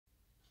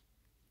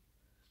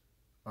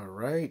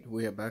Alright,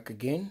 we are back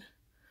again.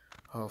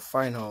 Our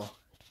final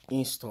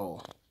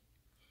install.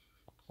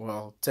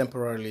 Well,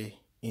 temporarily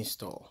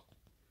install.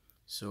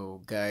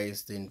 So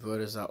guys, the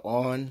inverters are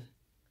on.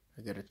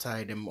 I gotta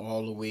tie them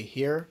all the way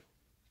here.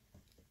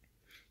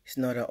 It's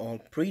not at all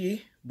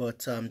pretty,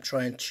 but I'm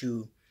trying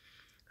to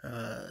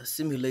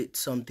simulate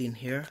something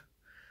here.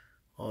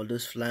 All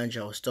those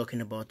flanges I was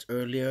talking about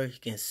earlier, you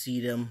can see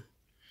them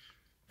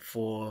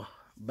for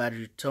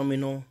battery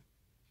terminal.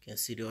 You can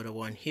see the other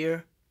one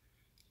here.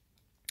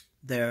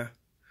 There.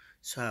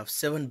 So I have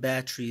 7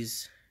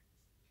 batteries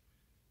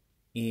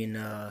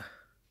in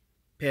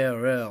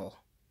parallel.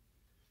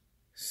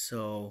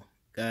 So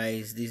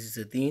guys, this is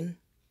the thing.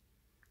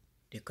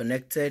 They're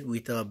connected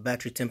with a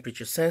battery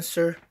temperature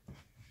sensor,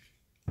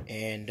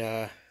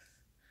 and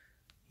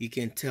you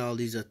can tell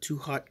these are 2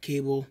 hot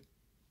cable,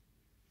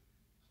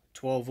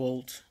 12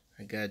 volt.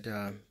 I got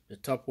the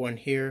top one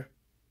here.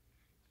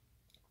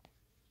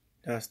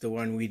 That's the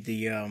one with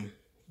the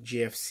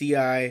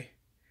GFCI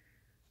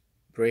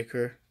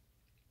breaker,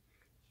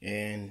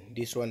 and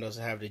this one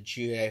doesn't have the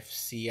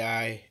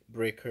GFCI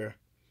breaker,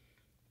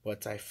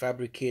 but I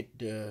fabricate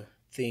the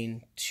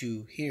thing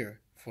to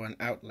here for an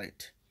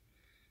outlet.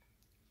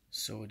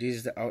 So this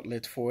is the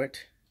outlet for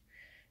it,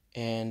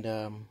 and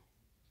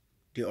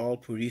they're all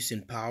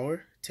producing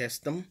power.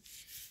 Test them.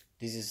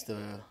 This is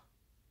the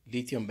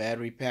lithium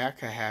battery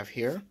pack I have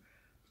here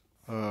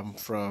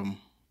from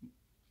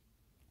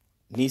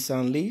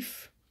Nissan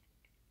Leaf,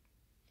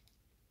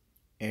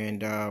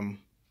 and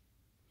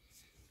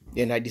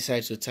then I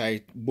decided to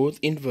tie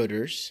both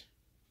inverters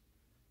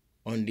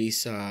on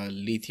this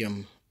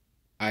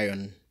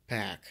lithium-ion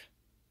pack.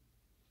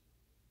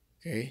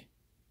 Okay,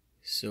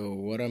 so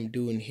what I'm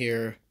doing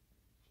here,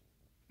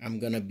 I'm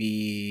gonna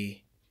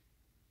be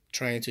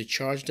trying to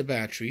charge the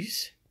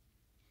batteries.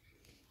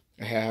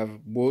 I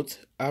have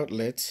both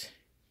outlets.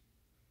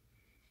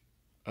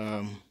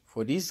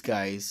 For these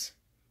guys,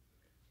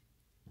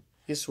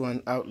 this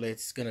one outlet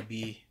is gonna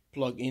be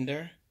plugged in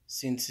there,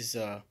 since it's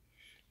a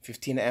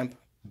 15 amp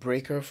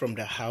breaker from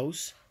the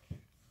house.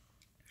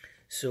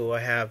 So I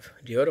have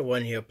the other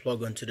one here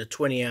plugged onto the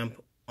 20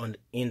 amp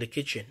in the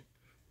kitchen.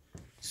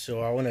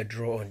 So I want to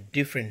draw a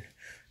different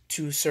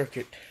 2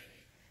 circuit.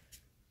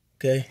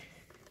 Okay,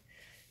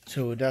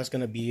 so that's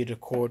gonna be the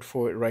cord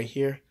for it right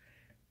here.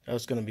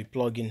 That's gonna be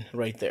plugging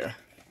right there.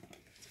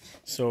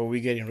 So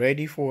we're getting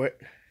ready for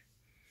it.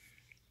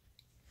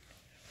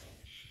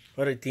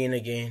 Other thing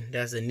again,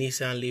 that's the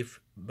Nissan Leaf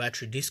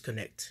battery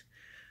disconnect.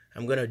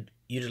 I'm gonna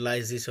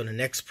utilize this on the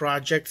next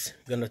project.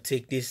 I'm gonna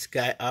take this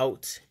guy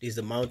out. This is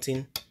the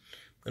mounting.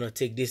 I'm gonna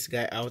take this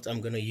guy out.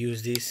 I'm gonna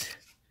use this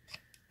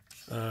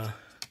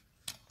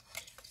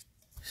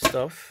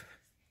stuff,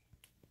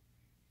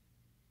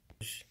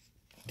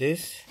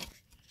 this,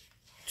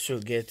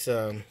 to get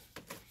the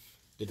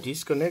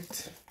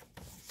disconnect,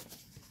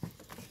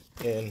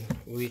 and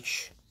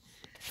which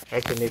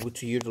I can able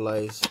to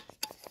utilize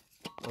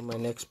on my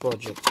next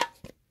project.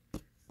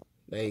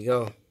 There you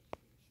go.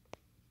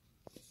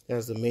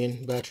 That's the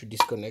main battery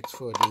disconnect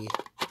for the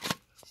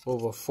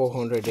over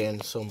 400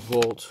 and some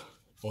volt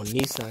on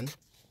Nissan.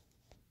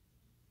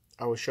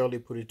 I will surely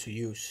put it to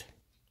use.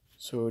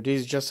 So this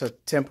is just a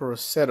temporary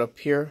setup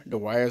here. The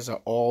wires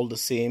are all the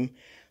same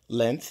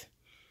length,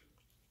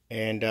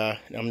 and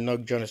I'm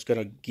not just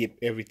gonna get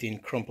everything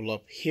crumpled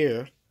up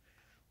here.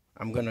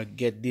 I'm gonna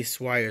get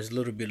these wires a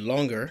little bit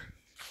longer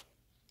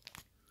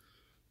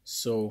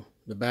so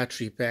the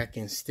battery pack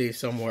can stay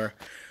somewhere.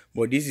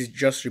 But this is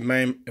just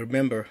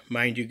remember,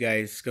 mind you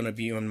guys, it's gonna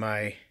be on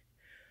my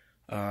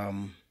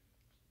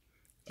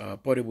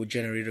portable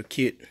generator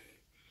kit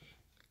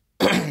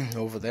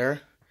over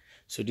there.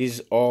 So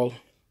these are all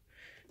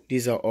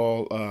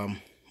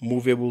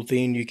movable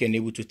thing. You can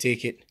able to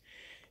take it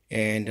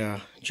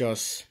and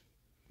just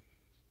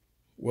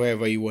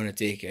wherever you want to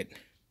take it.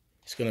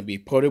 It's gonna be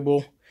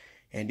portable,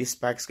 and this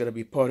pack's gonna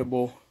be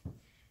portable.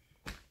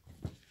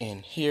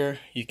 And here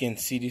you can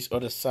see this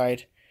other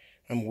side.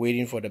 I'm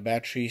waiting for the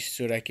batteries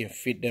so that I can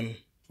fit them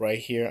right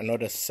here.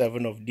 Another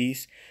 7 of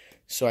these,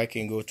 so I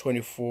can go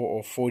 24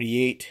 or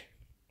 48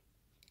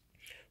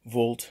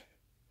 volt,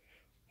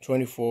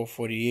 24,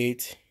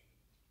 48,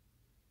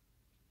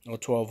 or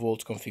 12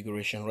 volt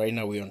configuration. Right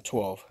now we're on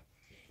 12.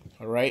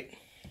 All right.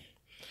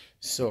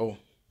 So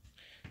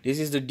this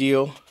is the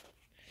deal,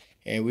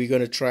 and we're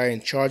gonna try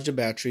and charge the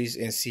batteries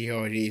and see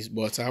how it is.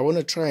 But I want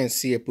to try and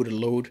see, I put a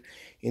load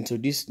into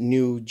this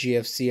new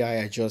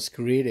GFCI I just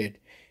created,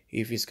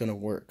 if it's gonna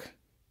work.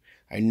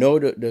 I know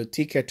that the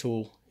ticker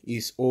tool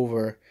is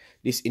over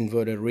this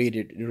inverter,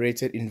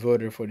 rated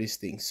inverter for this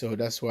thing, so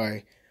that's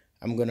why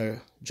I'm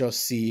gonna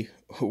just see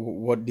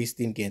what this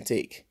thing can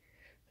take.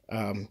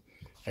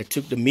 I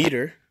took the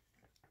meter.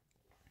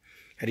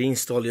 I didn't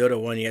install the other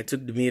one yet. I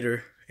took the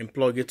meter and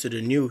plugged it to the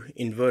new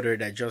inverter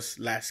that just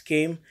last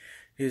came.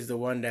 This is the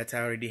one that I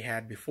already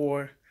had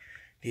before.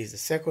 This is the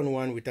second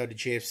one without the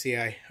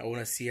GFCI. I want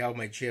to see how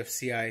my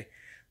GFCI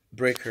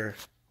breaker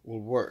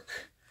will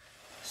work.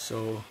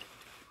 So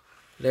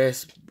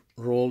let's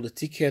roll the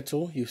tea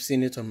kettle. You've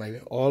seen it on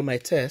all my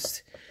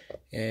tests,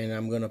 and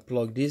I'm gonna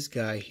plug this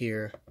guy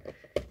here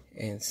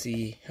and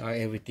see how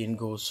everything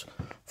goes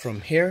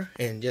from here,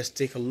 and just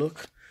take a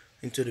look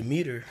into the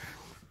meter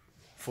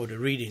for the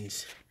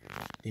readings.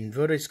 The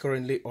inverter is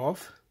currently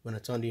off. I'm gonna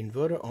turn the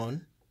inverter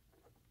on.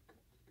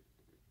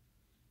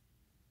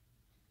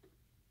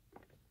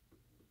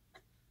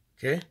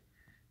 Okay,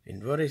 the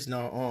inverter is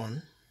now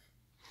on.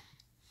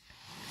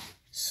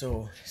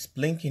 So it's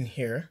blinking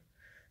here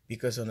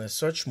because on a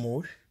search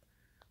mode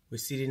we're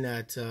sitting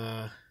at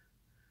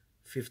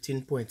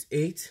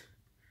 15.8.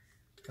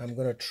 I'm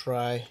gonna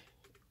try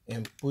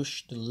and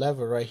push the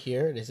lever right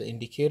here. There's an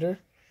indicator,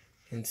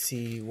 and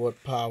see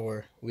what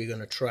power we're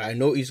gonna try. I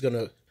know it's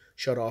gonna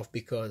shut off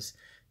because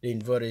the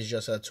inverter is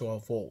just at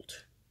 12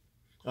 volt.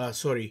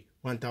 Sorry,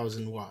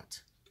 1000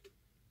 watt.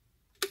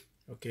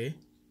 Okay,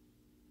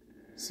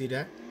 see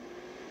that?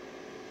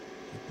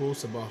 It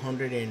pulls about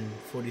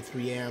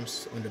 143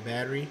 amps on the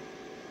battery.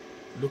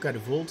 Look at the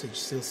voltage,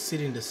 still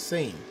sitting the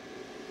same.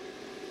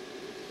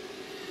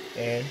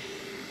 And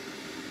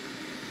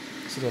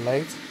see the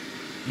light?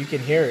 You can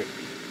hear it.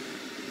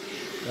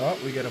 Oh,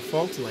 we got a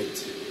fault light.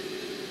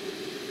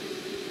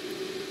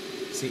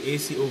 See,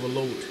 AC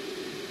overload.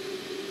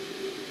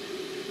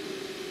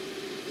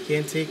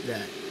 Can't take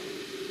that.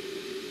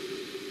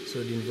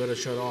 So the inverter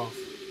shut off.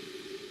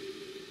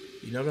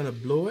 You're not gonna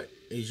blow it,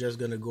 it's just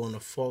gonna go on a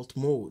fault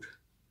mode.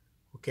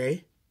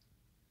 Okay?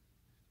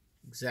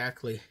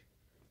 Exactly.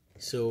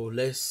 So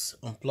let's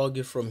unplug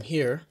it from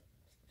here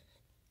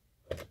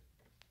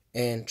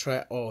and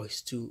try. Oh,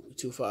 it's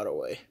too far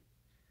away.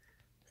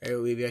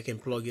 Maybe I can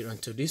plug it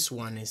onto this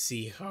one and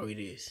see how it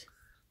is.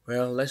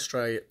 Well, let's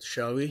try it,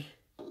 shall we?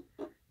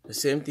 The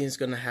same thing's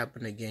gonna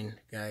happen again,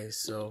 guys,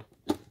 so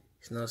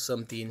it's not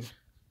something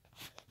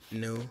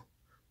new,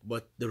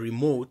 but the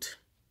remote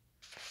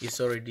is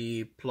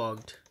already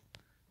plugged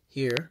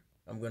here.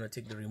 I'm gonna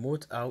take the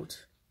remote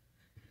out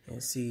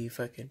and see if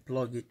I can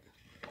plug it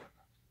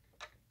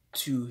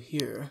to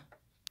here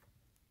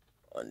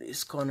on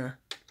this corner.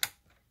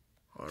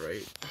 All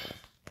right,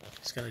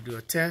 just gonna do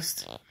a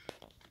test.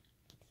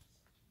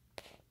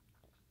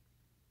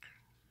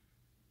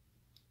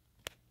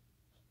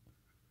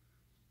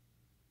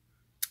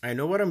 I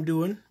know what I'm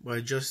doing, but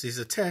it just is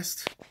a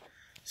test.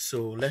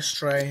 So let's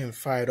try and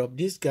fire up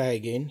this guy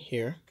again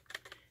here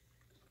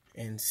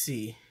and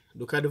see.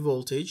 Look at the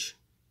voltage.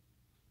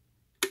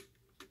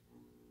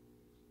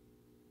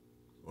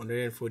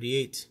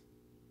 148.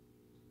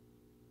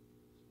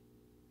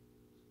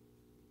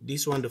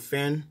 This one, the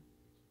fan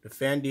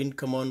didn't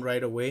come on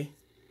right away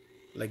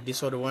like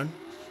this other one.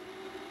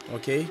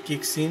 Okay,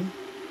 kicks in.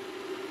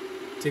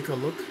 Take a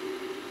look.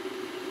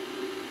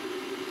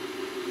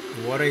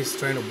 The water is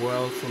trying to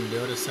boil from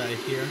the other side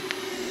here.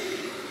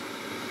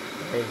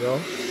 There you go.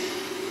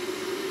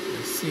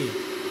 Let's see.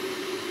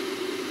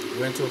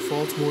 Went to a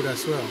fault mode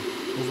as well.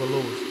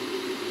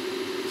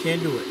 Overload.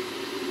 Can't do it.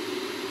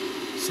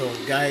 So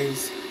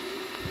guys,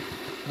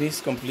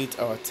 this completes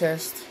our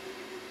test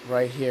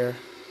right here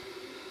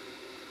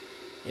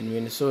in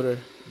Minnesota,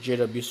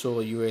 JW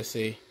Solar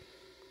USA.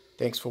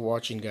 Thanks for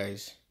watching,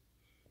 guys.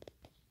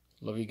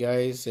 Love you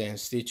guys, and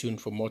stay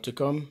tuned for more to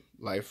come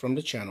live from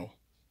the channel.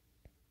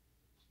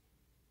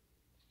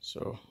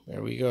 So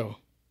there we go.